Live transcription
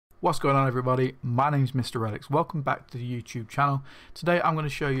What's going on, everybody? My name's Mr. Welcome back to the YouTube channel. Today I'm going to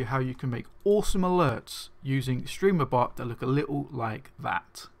show you how you can make awesome alerts using Streamer.Bot that look a little like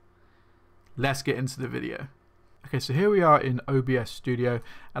that. Let's get into the video. Okay, so here we are in OBS Studio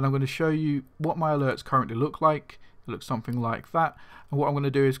and I'm going to show you what my alerts currently look like. It looks something like that, and what I'm going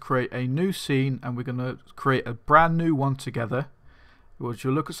to do is create a new scene and we're going to create a brand new one together, which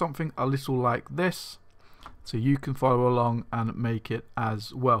will look at something a little like this. So you can follow along and make it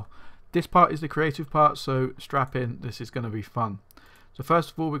as well. This part is the creative part, so strap in, this is going to be fun. So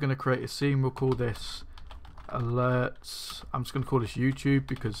first of all, we're going to create a scene. We'll call this alerts. I'm just going to call this YouTube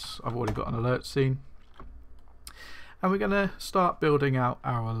because I've already got an alert scene. And we're going to start building out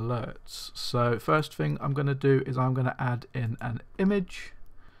our alerts. So first thing I'm going to do is I'm going to add in an image.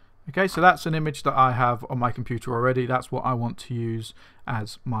 Okay, so that's an image that I have on my computer already. That's what I want to use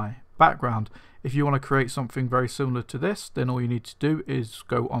as my background. If you want to create something very similar to this, then all you need to do is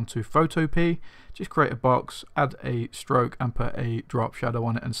go onto Photopea, just create a box, add a stroke and put a drop shadow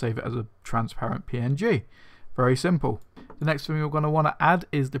on it and save it as a transparent PNG. Very simple. The next thing you're going to want to add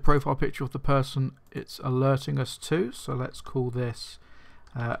is the profile picture of the person it's alerting us to. So let's call this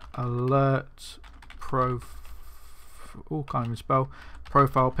alert profile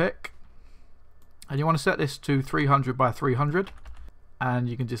pic. And you want to set this to 300 by 300. And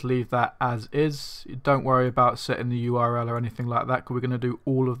you can just leave that as is. Don't worry about setting the URL or anything like that, because we're going to do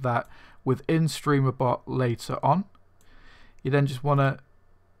all of that within Streamer.Bot later on. You then just want to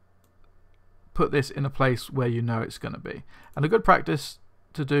put this in a place where you know it's going to be. And a good practice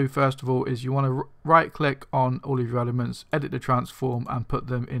to do first of all is you want to right click on all of your elements, edit the transform and put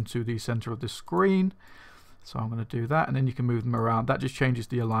them into the center of the screen. So I'm going to do that, and then you can move them around. That just changes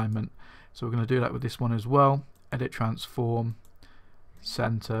the alignment. So we're going to do that with this one as well. Edit transform,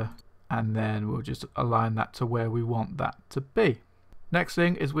 center, and then we'll just align that to where we want that to be. Next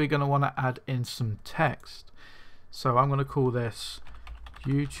thing is we're going to want to add in some text. So I'm going to call this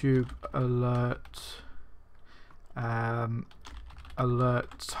YouTube alert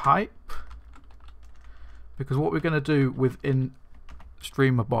alert type, because what we're going to do within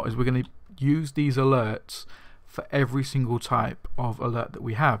Streamer.Bot is we're going to use these alerts for every single type of alert that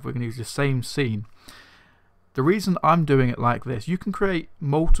we have. We're going to use the same scene. The reason I'm doing it like this, you can create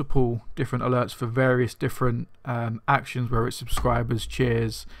multiple different alerts for various different actions, whether it's subscribers,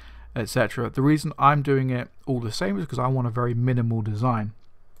 cheers, etc. The reason I'm doing it all the same is because I want a very minimal design.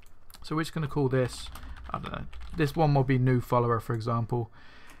 So we're just going to call this, I don't know, this one will be new follower, for example.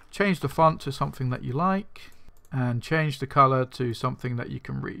 Change the font to something that you like and change the color to something that you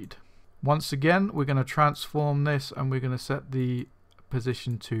can read. Once again, we're going to transform this and we're going to set the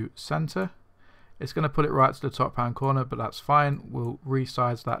position to center. It's going to put it right to the top hand corner, but that's fine. We'll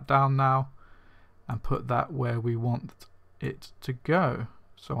resize that down now and put that where we want it to go.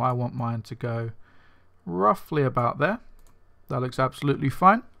 So I want mine to go roughly about there. That looks absolutely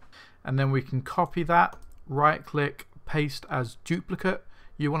fine. And then we can copy that, right click, paste as duplicate.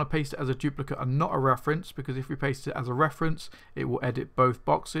 You want to paste it as a duplicate and not a reference, because if we paste it as a reference, it will edit both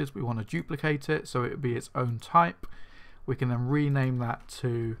boxes. We want to duplicate it so it will be its own type. We can then rename that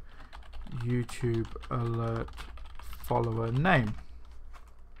to YouTube alert follower name.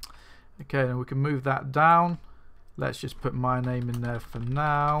 Okay, then we can move that down. Let's just put my name in there for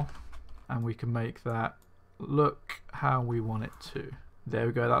now, and we can make that look how we want it to. There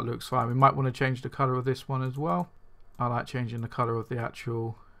we go, that looks fine. We might want to change the color of this one as well. I like changing the color of the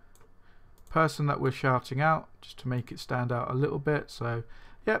actual person that we're shouting out, just to make it stand out a little bit. So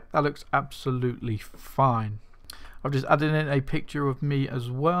yep, that looks absolutely fine. I've just added in a picture of me as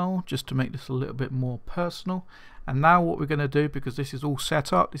well, just to make this a little bit more personal. And now what we're going to do, because this is all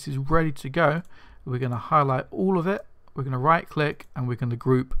set up, this is ready to go, we're going to highlight all of it, we're going to right click, and we're going to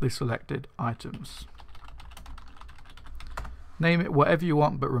group the selected items. Name it whatever you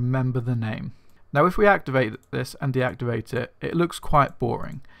want, but remember the name. Now if we activate this and deactivate it, it looks quite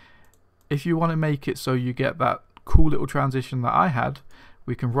boring. If you want to make it so you get that cool little transition that I had,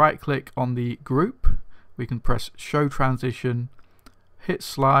 we can right click on the group, we can press show transition, hit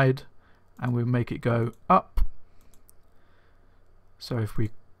slide, and we'll make it go up. So if we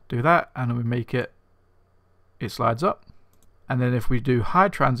do that and we make it, it slides up. And then if we do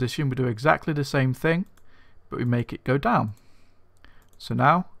hide transition, we do exactly the same thing, but we make it go down. So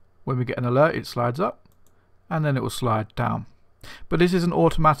now when we get an alert, it slides up and then it will slide down. But this isn't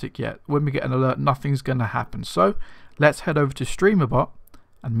automatic yet. When we get an alert, nothing's going to happen. So let's head over to Streamer.Bot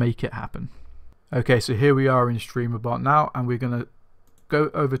and make it happen. Okay, so here we are in Streamer.Bot now, and we're going to go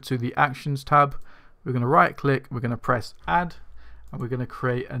over to the Actions tab. We're going to right click, we're going to press Add, and we're going to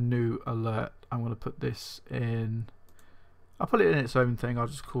create a new alert. I'm going to put this in I'll put it in its own thing. I'll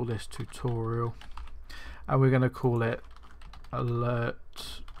just call this tutorial, and we're going to call it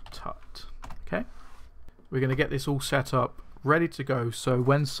alert tut. Okay, we're going to get this all set up, ready to go, so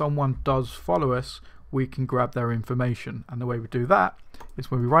when someone does follow us, we can grab their information. And the way we do that is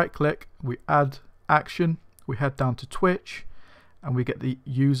when we right click, we add action, we head down to Twitch, and we get the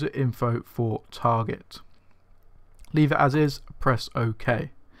user info for target. Leave it as is, press OK.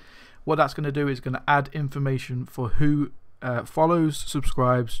 What that's going to do is going to add information for who follows,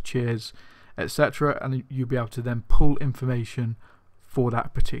 subscribes, cheers, etc., and you'll be able to then pull information for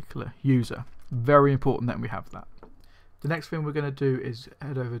that particular user. Very important that we have that. The next thing we're going to do is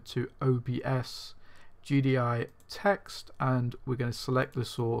head over to OBS GDI text, and we're going to select the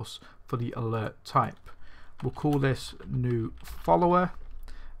source for the alert type. We'll call this new follower,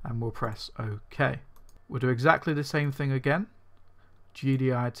 and we'll press OK. We'll do exactly the same thing again,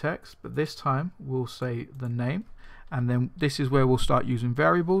 GDI text, but this time we'll say the name, and then this is where we'll start using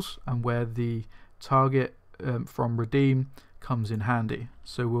variables and where the target from redeem comes in handy.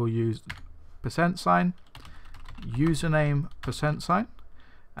 So we'll use %, username %,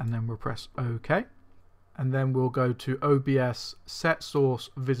 and then we'll press OK. And then we'll go to OBS set source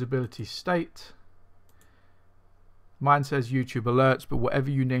visibility state. Mine says YouTube alerts, but whatever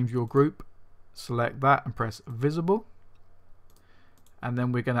you named your group, select that and press visible. And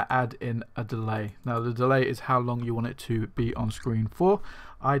then we're going to add in a delay. Now the delay is how long you want it to be on screen for.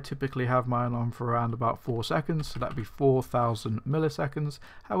 I typically have mine on for around about 4 seconds, so that'd be 4,000 milliseconds.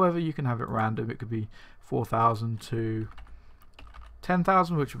 However, you can have it random. It could be 4,000 to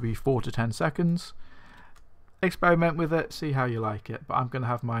 10,000, which would be 4 to 10 seconds. Experiment with it, see how you like it, but I'm going to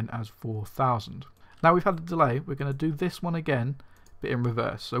have mine as 4,000. Now we've had the delay, we're going to do this one again, but in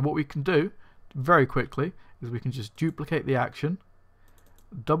reverse. So what we can do very quickly is we can just duplicate the action,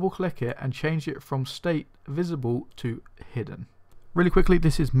 double click it, and change it from state visible to hidden. Really quickly,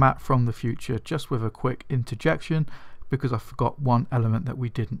 this is Matt from the future, just with a quick interjection, because I forgot one element that we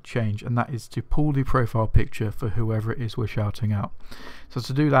didn't change, and that is to pull the profile picture for whoever it is we're shouting out. So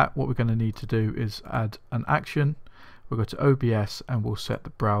to do that, what we're going to need to do is add an action. We'll go to OBS and we'll set the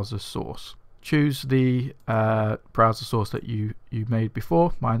browser source. Choose the browser source that you made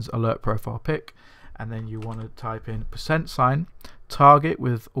before. Mine's alert profile pic, and then you want to type in %, target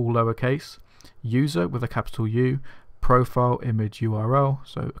with all lowercase, user with a capital U, profile image URL,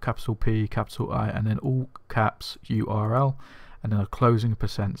 so capital P, capital I, and then all caps URL, and then a closing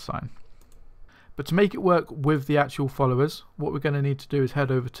 %. But to make it work with the actual followers, what we're going to need to do is head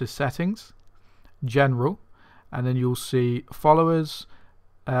over to settings, general, and then you'll see followers.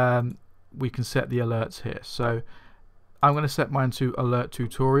 We can set the alerts here. So I'm going to set mine to alert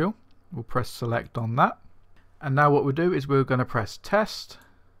tutorial. We'll press select on that. And now what we'll do is we're going to press test.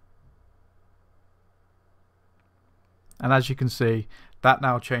 And as you can see, that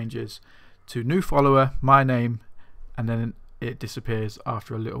now changes to new follower, my name, and then it disappears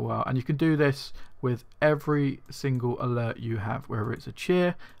after a little while. And you can do this with every single alert you have, whether it's a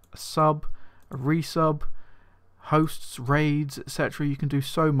cheer, a sub, a resub, hosts, raids, etc. You can do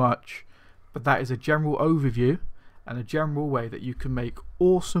so much, but that is a general overview and a general way that you can make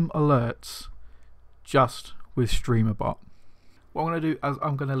awesome alerts just with Streamer.Bot. What I'm going to do is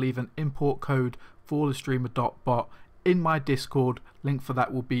I'm going to leave an import code for the Streamer.Bot in my Discord. Link for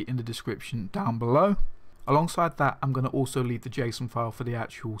that will be in the description down below. Alongside that, I'm going to also leave the JSON file for the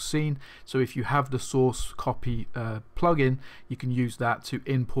actual scene, so if you have the source copy plugin, you can use that to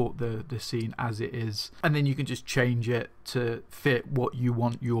import the scene as it is, and then you can just change it to fit what you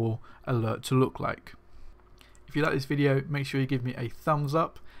want your alert to look like. If you like this video, make sure you give me a thumbs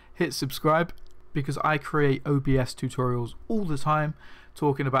up, hit subscribe, because I create OBS tutorials all the time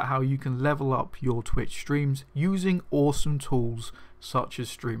talking about how you can level up your Twitch streams using awesome tools such as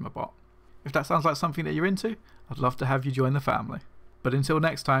Streamer.Bot. If that sounds like something that you're into, I'd love to have you join the family. But until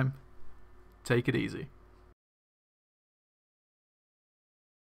next time, take it easy.